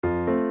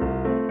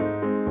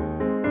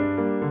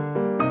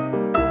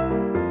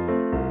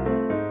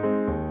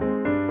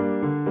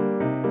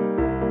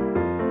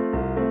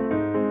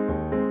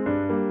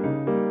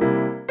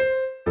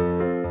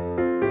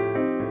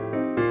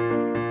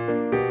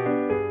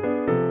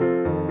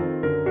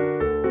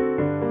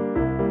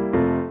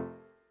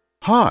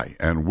Hi,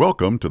 and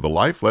welcome to the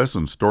Life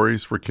Lesson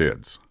Stories for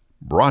Kids,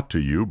 brought to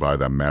you by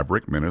the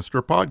Maverick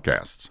Minister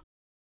Podcasts.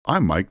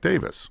 I'm Mike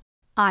Davis.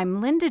 I'm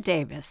Linda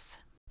Davis.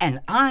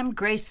 And I'm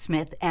Grace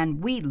Smith,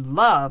 and we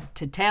love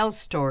to tell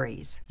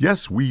stories.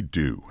 Yes, we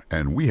do,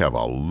 and we have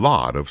a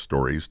lot of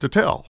stories to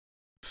tell.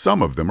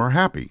 Some of them are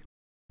happy.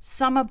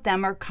 Some of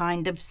them are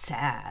kind of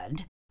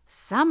sad.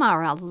 Some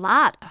are a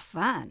lot of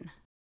fun.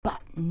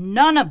 But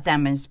none of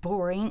them is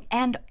boring,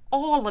 and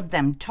all of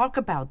them talk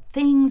about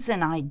things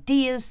and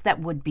ideas that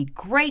would be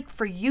great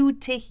for you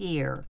to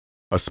hear.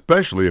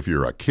 Especially if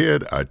you're a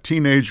kid, a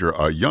teenager,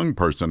 a young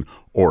person,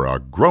 or a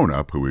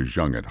grown-up who is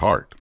young at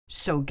heart.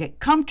 So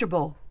get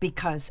comfortable,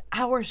 because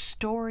our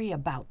story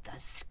about the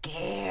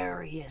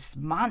scariest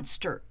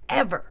monster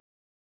ever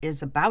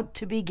is about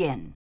to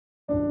begin.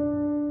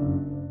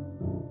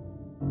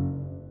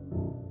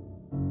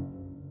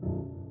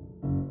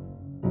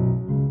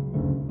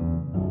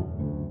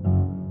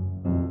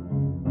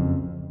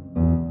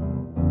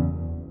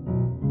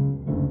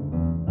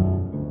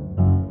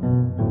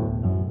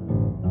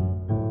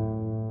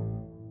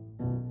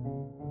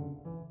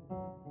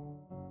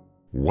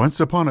 Once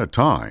upon a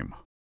time,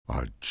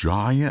 a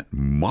giant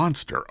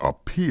monster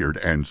appeared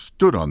and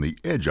stood on the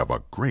edge of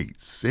a great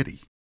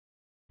city.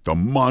 The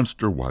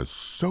monster was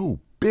so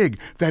big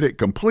that it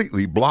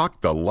completely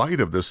blocked the light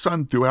of the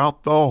sun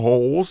throughout the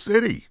whole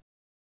city.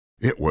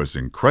 It was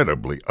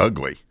incredibly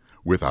ugly,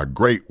 with a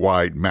great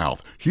wide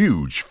mouth,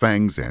 huge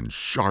fangs, and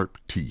sharp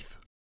teeth.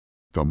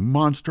 The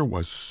monster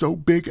was so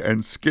big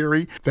and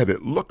scary that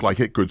it looked like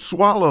it could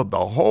swallow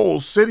the whole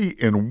city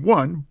in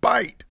one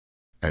bite.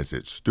 As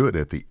it stood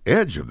at the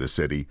edge of the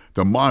city,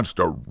 the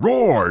monster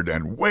roared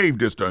and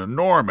waved its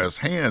enormous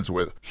hands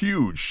with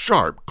huge,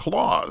 sharp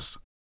claws.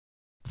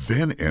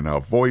 Then, in a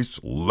voice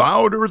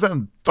louder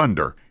than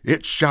thunder,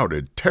 it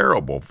shouted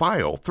terrible,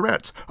 vile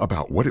threats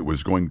about what it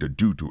was going to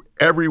do to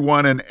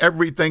everyone and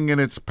everything in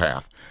its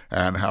path,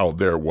 and how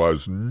there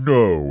was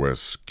no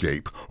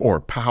escape or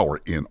power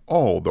in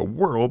all the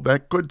world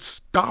that could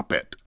stop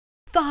it.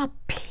 The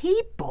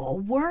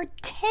people were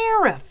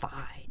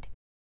terrified.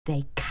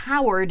 They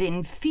cowered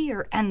in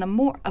fear, and the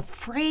more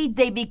afraid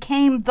they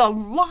became, the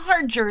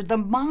larger the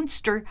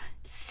monster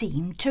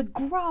seemed to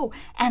grow,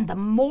 and the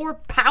more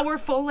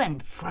powerful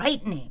and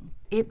frightening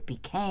it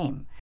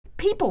became.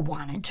 People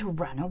wanted to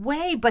run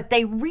away, but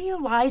they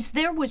realized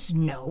there was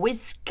no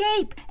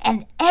escape,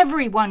 and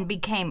everyone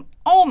became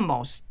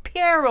almost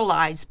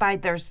paralyzed by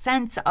their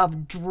sense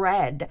of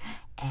dread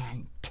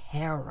and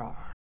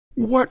terror.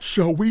 What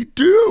shall we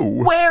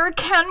do? Where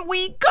can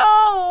we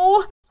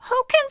go?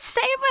 Who can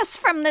save us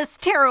from this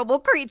terrible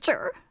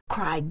creature?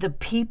 Cried the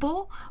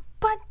people,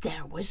 but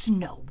there was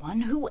no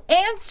one who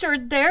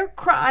answered their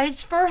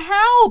cries for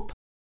help.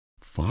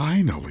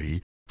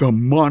 Finally, the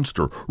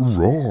monster,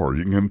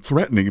 roaring and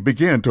threatening,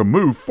 began to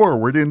move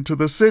forward into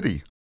the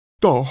city.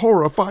 The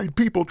horrified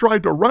people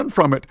tried to run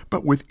from it,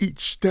 but with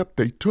each step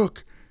they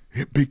took,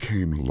 it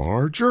became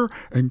larger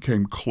and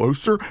came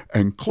closer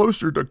and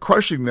closer to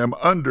crushing them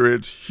under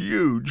its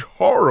huge,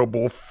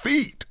 horrible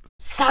feet.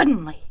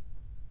 Suddenly,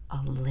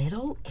 a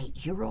little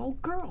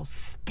 8-year-old girl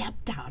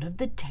stepped out of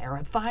the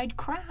terrified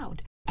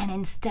crowd, and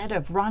instead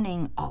of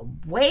running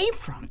away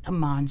from the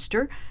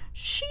monster,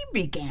 she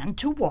began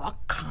to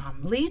walk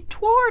calmly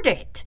toward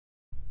it.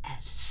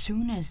 As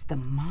soon as the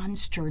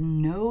monster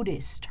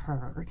noticed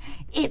her,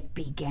 it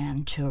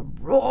began to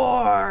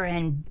roar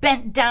and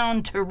bent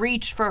down to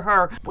reach for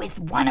her with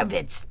one of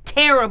its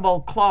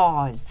terrible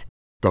claws.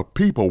 The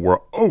people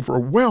were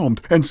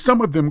overwhelmed, and some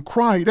of them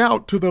cried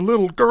out to the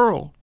little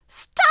girl,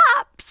 Stop!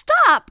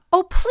 Stop!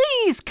 Oh,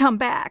 please come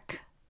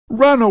back.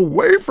 Run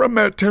away from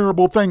that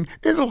terrible thing.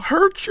 It'll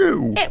hurt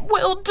you. It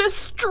will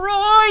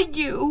destroy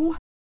you.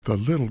 The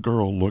little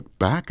girl looked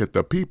back at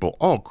the people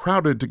all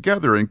crowded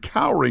together and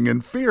cowering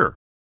in fear,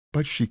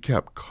 but she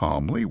kept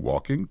calmly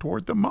walking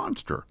toward the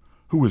monster,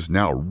 who was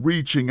now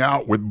reaching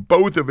out with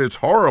both of its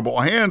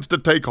horrible hands to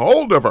take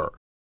hold of her.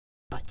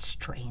 But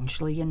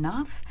strangely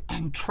enough,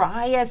 and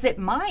try as it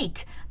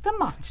might, the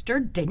monster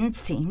didn't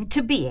seem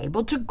to be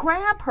able to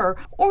grab her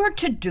or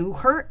to do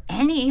her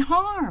any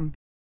harm.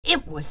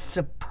 It was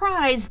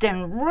surprised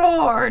and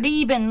roared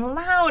even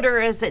louder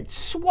as it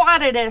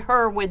swatted at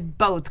her with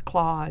both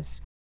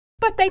claws.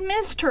 But they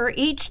missed her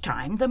each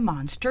time the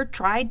monster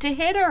tried to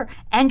hit her,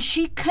 and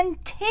she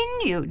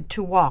continued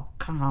to walk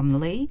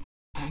calmly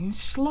and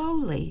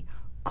slowly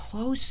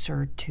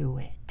closer to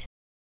it.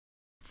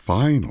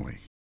 Finally,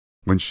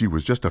 when she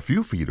was just a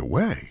few feet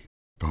away,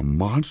 the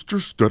monster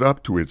stood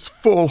up to its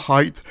full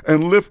height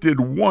and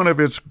lifted one of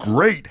its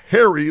great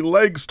hairy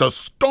legs to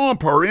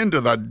stomp her into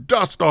the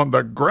dust on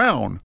the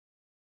ground.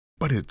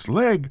 But its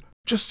leg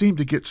just seemed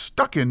to get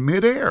stuck in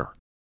midair,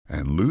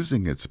 and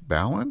losing its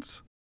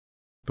balance,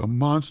 the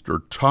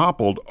monster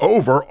toppled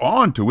over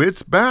onto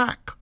its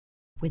back.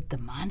 With the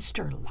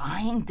monster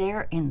lying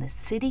there in the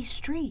city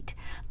street,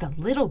 the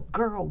little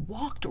girl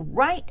walked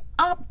right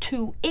up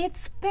to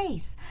its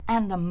face,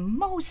 and the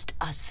most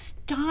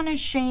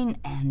astonishing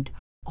and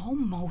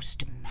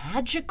almost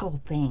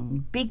magical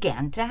thing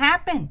began to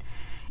happen.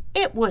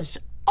 It was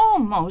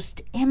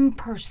almost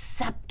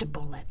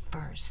imperceptible at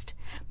first.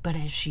 But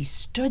as she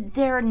stood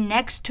there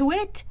next to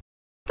it,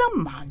 the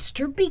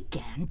monster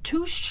began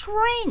to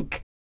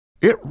shrink.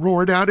 It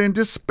roared out in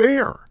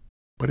despair,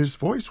 but his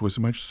voice was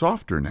much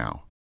softer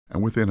now,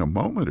 and within a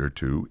moment or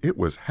two it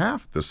was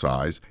half the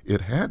size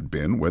it had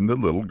been when the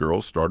little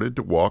girl started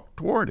to walk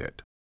toward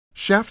it.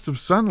 Shafts of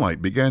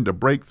sunlight began to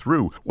break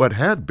through what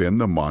had been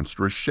the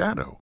monstrous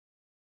shadow,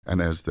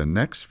 and as the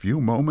next few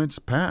moments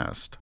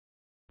passed,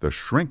 the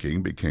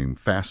shrinking became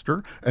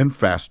faster and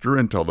faster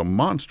until the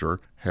monster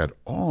had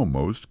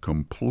almost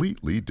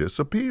completely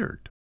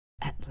disappeared.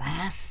 At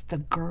last the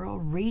girl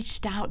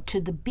reached out to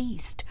the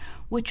beast,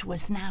 which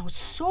was now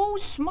so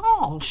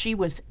small she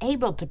was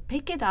able to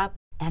pick it up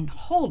and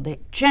hold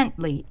it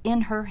gently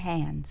in her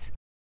hands.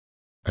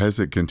 As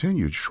it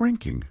continued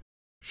shrinking,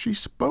 she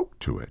spoke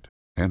to it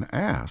and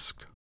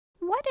asked,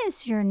 "What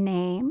is your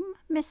name,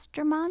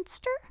 Mr.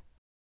 Monster?"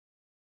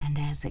 And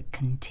as it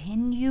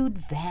continued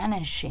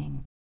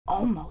vanishing,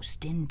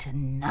 almost into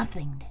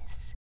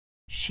nothingness,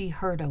 she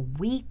heard a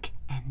weak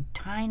and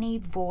tiny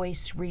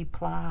voice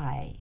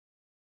reply,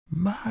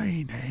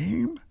 "My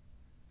name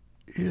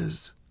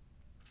is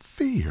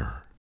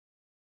Fear."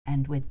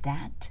 And with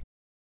that,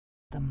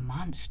 the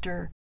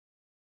monster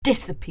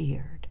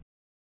disappeared.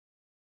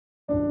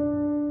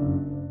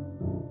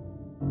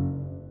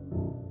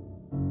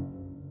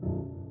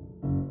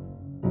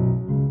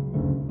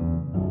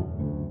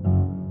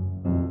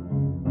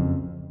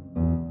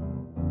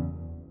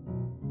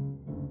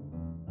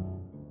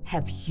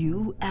 Have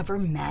you ever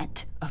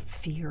met a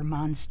fear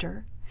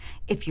monster?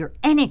 If you're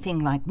anything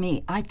like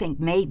me, I think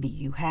maybe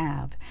you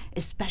have,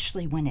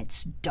 especially when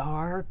it's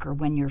dark or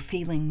when you're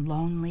feeling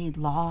lonely,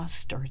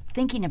 lost, or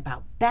thinking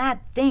about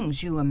bad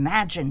things you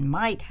imagine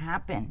might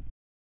happen.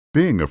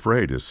 Being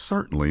afraid is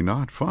certainly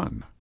not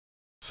fun.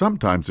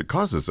 Sometimes it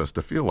causes us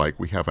to feel like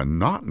we have a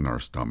knot in our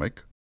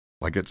stomach,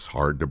 like it's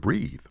hard to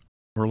breathe,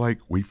 or like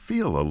we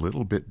feel a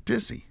little bit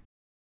dizzy.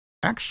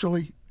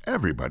 Actually,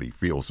 everybody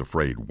feels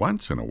afraid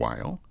once in a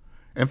while,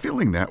 and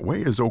feeling that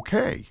way is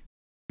okay.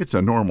 It's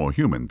a normal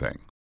human thing.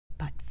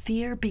 But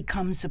fear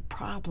becomes a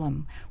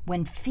problem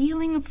when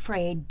feeling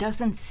afraid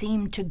doesn't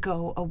seem to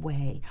go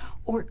away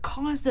or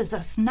causes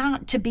us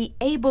not to be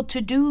able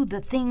to do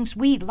the things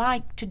we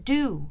like to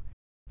do.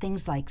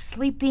 Things like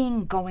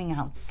sleeping, going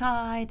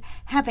outside,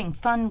 having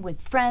fun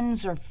with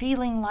friends, or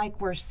feeling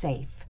like we're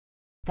safe.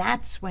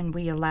 That's when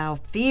we allow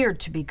fear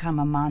to become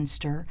a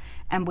monster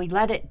and we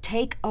let it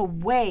take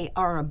away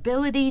our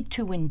ability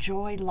to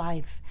enjoy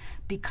life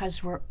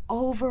because we're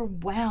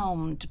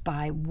overwhelmed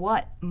by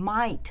what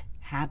might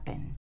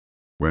happen.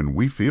 When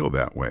we feel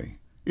that way,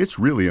 it's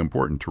really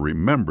important to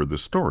remember the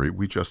story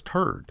we just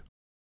heard.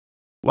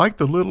 Like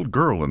the little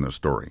girl in the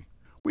story,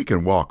 we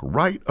can walk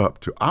right up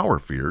to our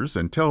fears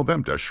and tell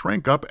them to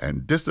shrink up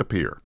and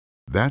disappear.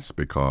 That's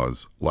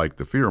because, like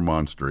the fear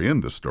monster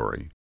in the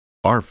story,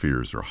 our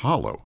fears are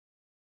hollow.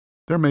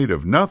 They're made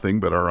of nothing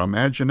but our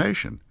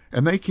imagination,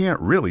 and they can't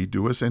really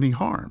do us any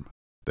harm.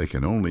 They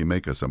can only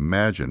make us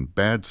imagine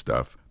bad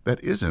stuff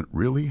that isn't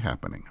really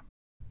happening.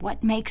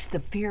 What makes the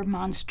fear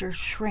monster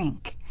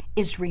shrink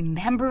is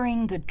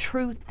remembering the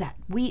truth that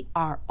we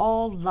are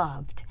all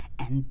loved,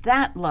 and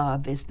that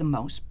love is the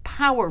most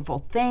powerful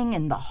thing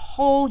in the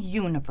whole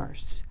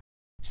universe.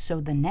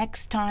 So the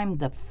next time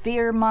the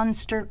fear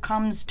monster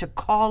comes to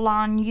call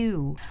on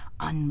you,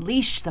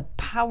 unleash the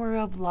power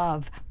of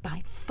love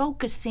by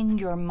focusing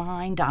your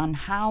mind on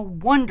how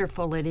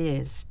wonderful it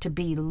is to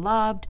be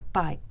loved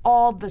by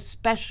all the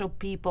special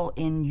people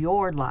in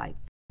your life,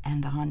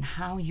 and on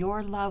how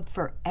your love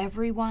for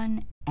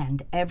everyone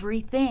and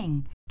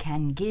everything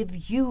can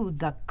give you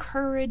the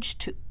courage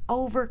to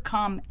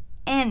overcome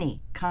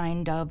any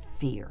kind of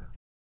fear.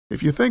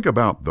 If you think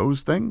about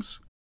those things,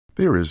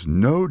 there is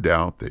no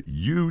doubt that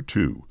you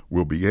too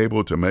will be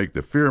able to make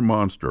the fear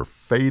monster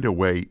fade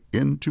away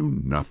into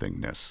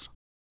nothingness.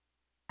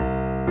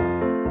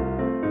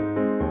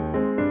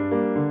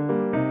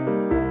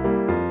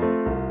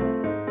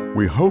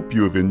 We hope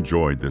you have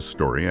enjoyed this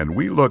story, and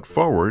we look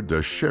forward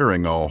to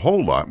sharing a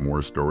whole lot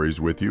more stories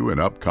with you in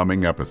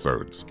upcoming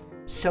episodes.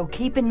 So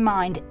keep in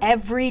mind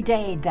every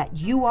day that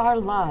you are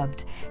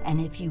loved, and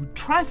if you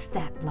trust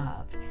that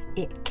love,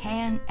 it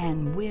can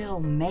and will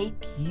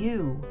make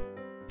you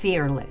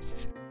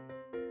fearless.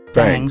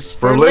 Thanks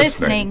for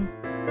listening.